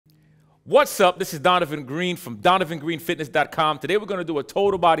What's up? This is Donovan Green from DonovanGreenFitness.com. Today we're going to do a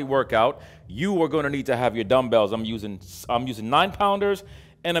total body workout. You are going to need to have your dumbbells. I'm using 9-pounders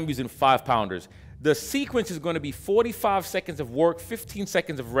and I'm using 5-pounders. The sequence is going to be 45 seconds of work, 15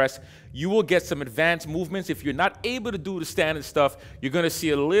 seconds of rest. You will get some advanced movements. If you're not able to do the standard stuff, you're going to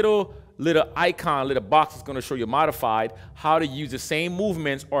see a little icon, little box that's going to show you modified how to use the same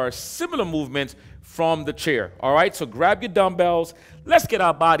movements or similar movements from the chair. All right, so grab your dumbbells. Let's get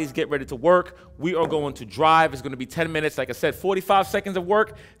our bodies, get ready to work. We are going to drive. It's going to be 10 minutes. Like I said, 45 seconds of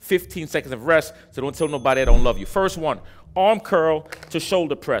work, 15 seconds of rest. So don't tell nobody I don't love you. First one, arm curl to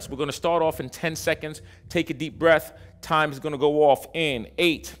shoulder press. We're going to start off in 10 seconds. Take a deep breath. Time is going to go off in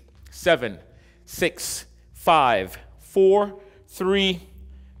 8, 7, 6, 5, 4, 3,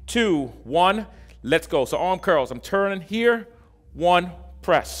 2, 1. Let's go. So arm curls. I'm turning here. 1,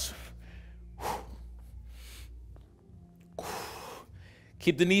 press.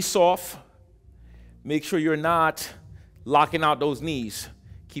 Keep the knees soft. Make sure you're not locking out those knees.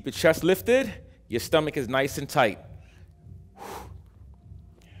 Keep your chest lifted. Your stomach is nice and tight.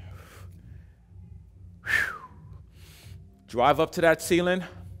 Drive up to that ceiling.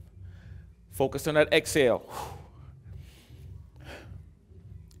 Focus on that exhale.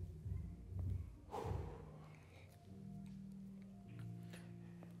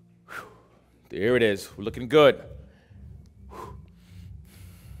 There it is. We're looking good.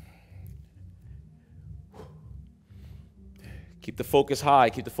 Keep the focus high.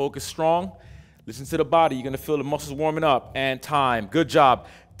 Keep the focus strong. Listen to the body. You're going to feel the muscles warming up. And time. Good job.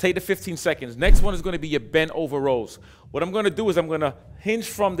 Take the 15 seconds. Next one is going to be your bent over rows. What I'm going to do is I'm going to hinge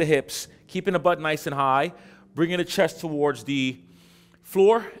from the hips, keeping the butt nice and high, bringing the chest towards the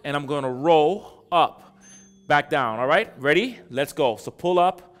floor, and I'm going to roll up, back down. All right? Ready? Let's go. So pull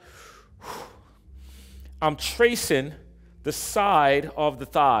up. I'm tracing the side of the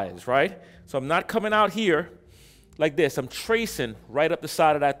thighs, right? So I'm not coming out here like this. I'm tracing right up the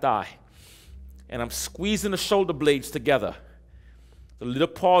side of that thigh. And I'm squeezing the shoulder blades together. A little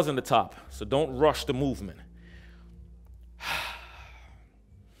pause in the top, so don't rush the movement.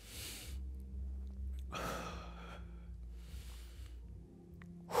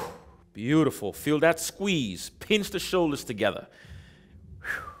 Beautiful. Feel that squeeze. Pinch the shoulders together.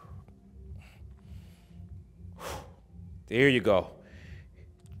 There you go.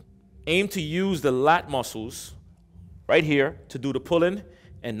 Aim to use the lat muscles right here to do the pulling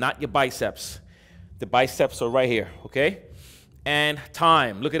and not your biceps. The biceps are right here, okay? And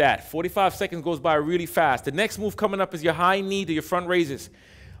time, look at that. 45 seconds goes by really fast. The next move coming up is your high knee to your front raises.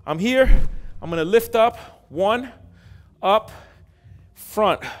 I'm here. I'm going to lift up. 1, up,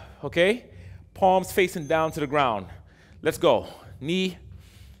 front, okay? Palms facing down to the ground. Let's go. Knee,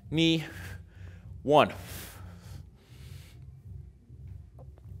 knee, 1.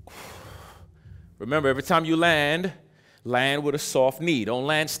 Remember, every time you land with a soft knee. Don't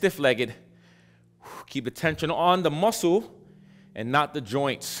land stiff-legged. Keep the tension on the muscle and not the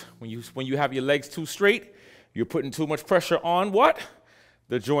joints. When you have your legs too straight, you're putting too much pressure on what?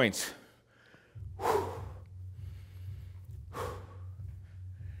 The joints.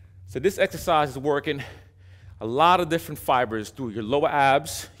 So this exercise is working a lot of different fibers through your lower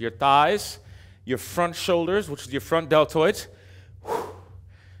abs, your thighs, your front shoulders, which is your front deltoids.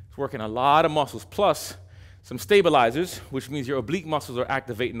 It's working a lot of muscles, plus some stabilizers, which means your oblique muscles are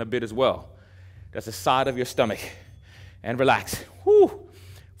activating a bit as well. That's the side of your stomach. And relax. Whew.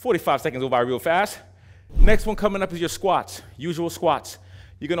 45 seconds go by real fast. Next one coming up is your squats, usual squats.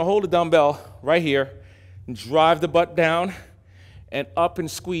 You're going to hold the dumbbell right here and drive the butt down and up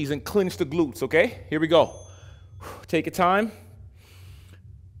and squeeze and clench the glutes, okay? Here we go. Take your time.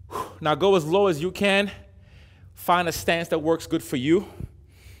 Now go as low as you can. Find a stance that works good for you.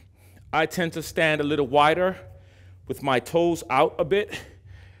 I tend to stand a little wider with my toes out a bit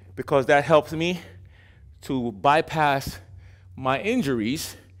because that helps me to bypass my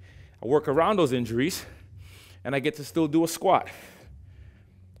injuries. I work around those injuries, and I get to still do a squat.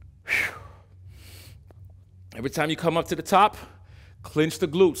 Every time you come up to the top, clench the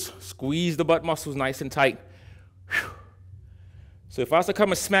glutes, squeeze the butt muscles nice and tight. So if I was to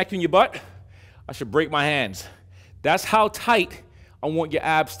come and smack you in your butt, I should break my hands. That's how tight I want your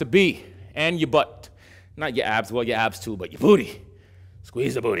abs to be, and your butt. Not your abs, well, your abs too, but your booty.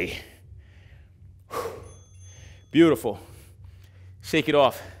 Squeeze the booty. Beautiful. Shake it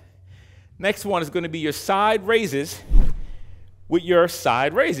off. Next one is going to be your side raises with your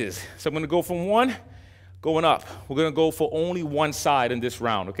side raises. So I'm going to go from 1, going up. We're going to go for only one side in this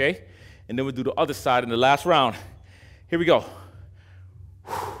round, okay? And then we'll do the other side in the last round. Here we go.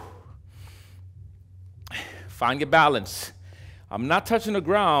 Find your balance. I'm not touching the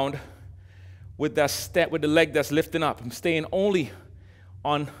ground with that step, with the leg that's lifting up. I'm staying only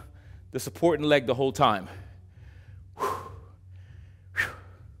on the supporting leg the whole time.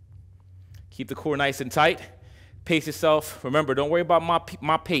 Keep the core nice and tight. Pace yourself. Remember, don't worry about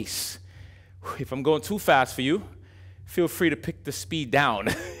my pace. If I'm going too fast for you, feel free to pick the speed down.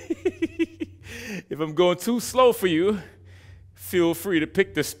 If I'm going too slow for you, feel free to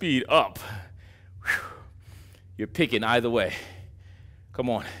pick the speed up. You're picking either way. Come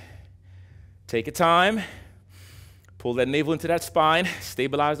on. Take your time. Pull that navel into that spine.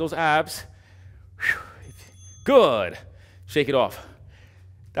 Stabilize those abs. Good. Shake it off.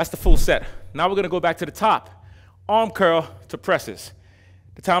 That's the full set. Now we're going to go back to the top. Arm curl to presses.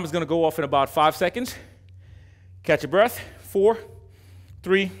 The time is going to go off in about 5 seconds. Catch your breath. 4,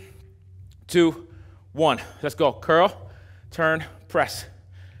 3, 2, 1. Let's go. Curl, turn, press.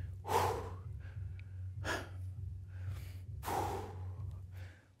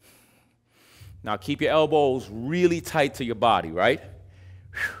 Now keep your elbows really tight to your body, right?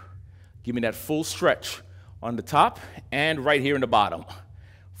 Give me that full stretch on the top and right here in the bottom.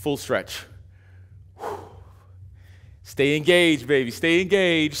 Full stretch. Stay engaged, baby. Stay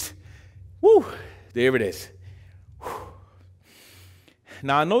engaged. Woo! There it is.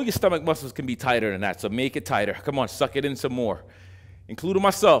 Now, I know your stomach muscles can be tighter than that, so make it tighter. Come on, suck it in some more. Including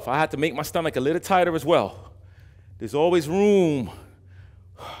myself, I had to make my stomach a little tighter as well. There's always room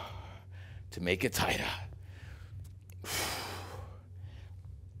to make it tighter.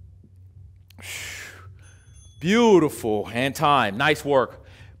 Beautiful. And time. Nice work.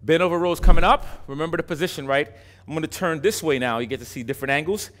 Bent over rows coming up. Remember the position, right? I'm going to turn this way now. You get to see different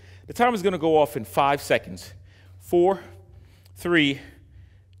angles. The timer is going to go off in 5 seconds. 4, 3,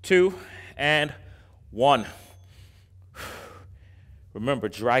 2, and 1. Remember,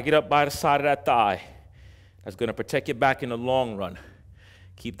 drag it up by the side of that thigh. That's going to protect your back in the long run.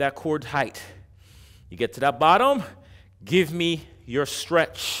 Keep that core tight. You get to that bottom, give me your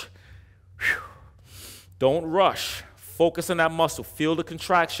stretch. Don't rush. Focus on that muscle. Feel the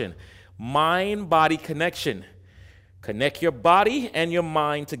contraction. Mind-body connection. Connect your body and your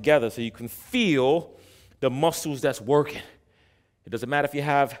mind together so you can feel the muscles that's working. It doesn't matter if you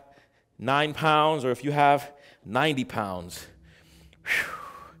have 9 pounds or if you have 90 pounds.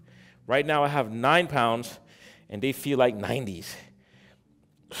 Right now I have 9 pounds and they feel like 90s.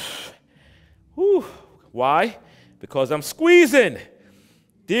 Whew. Why? Because I'm squeezing.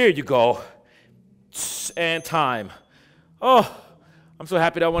 There you go. And time. Oh, I'm so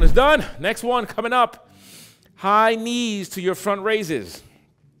happy that one is done. Next one coming up. High knees to your front raises.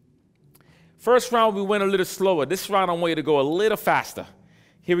 First round, we went a little slower. This round, I want you to go a little faster.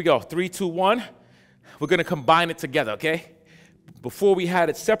 Here we go. 3, 2, 1. We're going to combine it together, okay? Before we had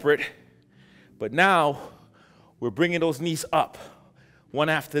it separate, but now we're bringing those knees up, one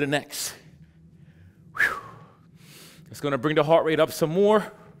after the next. Whew. It's going to bring the heart rate up some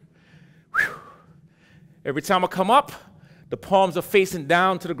more. Whew. Every time I come up, the palms are facing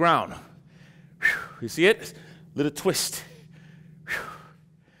down to the ground. Whew. You see it? Little twist. Whew.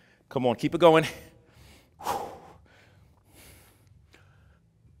 Come on, keep it going. Whew.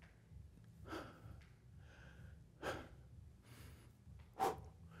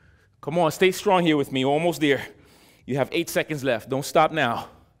 Come on, stay strong here with me. Almost there. You have 8 seconds left. Don't stop now.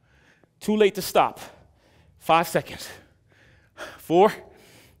 Too late to stop. 5 seconds. 4,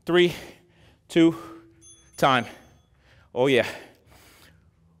 3, 2, time. Oh, yeah.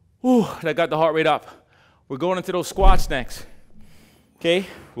 Ooh, that got the heart rate up. We're going into those squats next. Okay?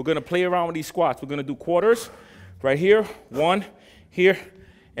 We're going to play around with these squats. We're going to do quarters right here, 1, here,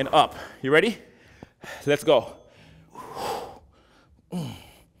 and up. You ready? Let's go.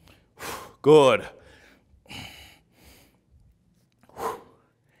 Good.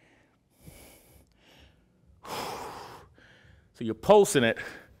 So you're pulsing it.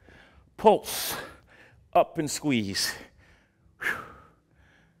 Pulse. Up and squeeze.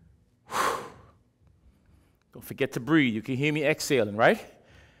 Don't forget to breathe. You can hear me exhaling, right?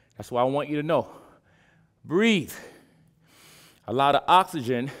 That's why I want you to know. Breathe. Allow the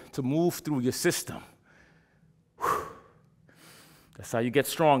oxygen to move through your system. That's how you get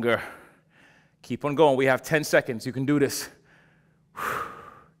stronger. Keep on going. We have 10 seconds. You can do this.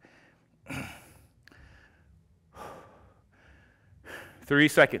 3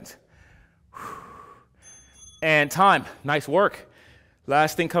 seconds. And time. Nice work.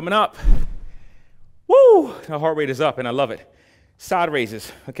 Last thing coming up. Woo! The heart rate is up, and I love it. Side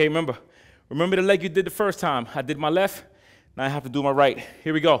raises. Okay, remember the leg you did the first time. I did my left. Now I have to do my right.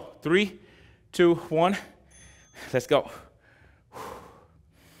 Here we go. 3, 2, 1. Let's go.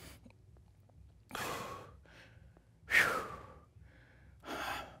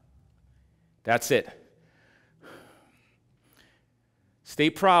 That's it. Stay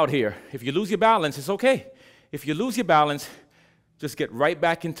proud here. If you lose your balance, it's okay. If you lose your balance, just get right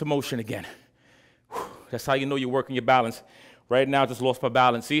back into motion again. That's how you know you're working your balance. Right now, I just lost my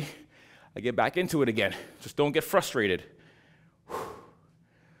balance. See? I get back into it again. Just don't get frustrated.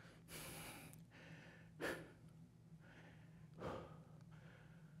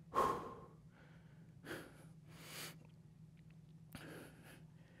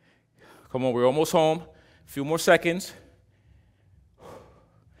 Come on, we're almost home. A few more seconds.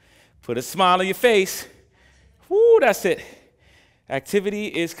 Put a smile on your face. Woo, that's it. Activity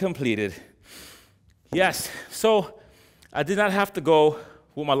is completed. Yes, so I did not have to go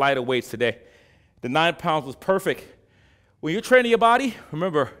with my lighter weights today. The 9 pounds was perfect. When you're training your body,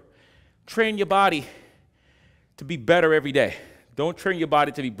 remember, train your body to be better every day. Don't train your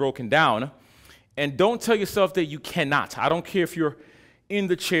body to be broken down. And don't tell yourself that you cannot. I don't care if you're in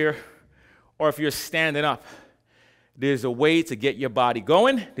the chair or if you're standing up. There's a way to get your body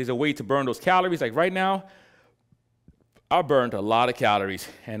going. There's a way to burn those calories. Like right now, I burned a lot of calories,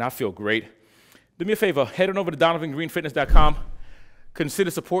 and I feel great. Do me a favor, head on over to DonovanGreenFitness.com.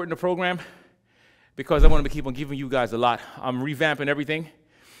 Consider supporting the program because I want to keep on giving you guys a lot. I'm revamping everything.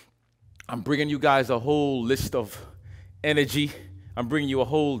 I'm bringing you guys a whole list of energy. I'm bringing you a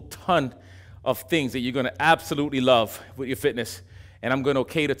whole ton of things that you're going to absolutely love with your fitness. And I'm going to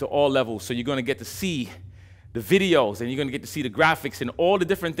cater to all levels. So you're going to get to see the videos, and you're going to get to see the graphics and all the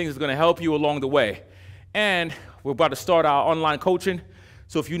different things that's going to help you along the way. And we're about to start our online coaching.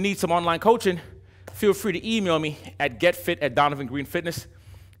 So if you need some online coaching, feel free to email me at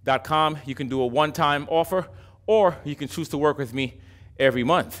getfit@DonovanGreenFitness.com. You can do a one-time offer, or you can choose to work with me every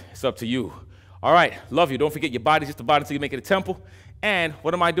month. It's up to you. All right, love you. Don't forget, your body's just a body until you make it a temple. And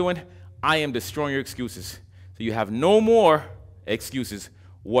what am I doing? I am destroying your excuses. So you have no more excuses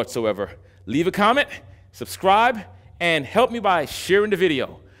whatsoever. Leave a comment, subscribe, and help me by sharing the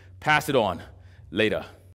video. Pass it on. Later.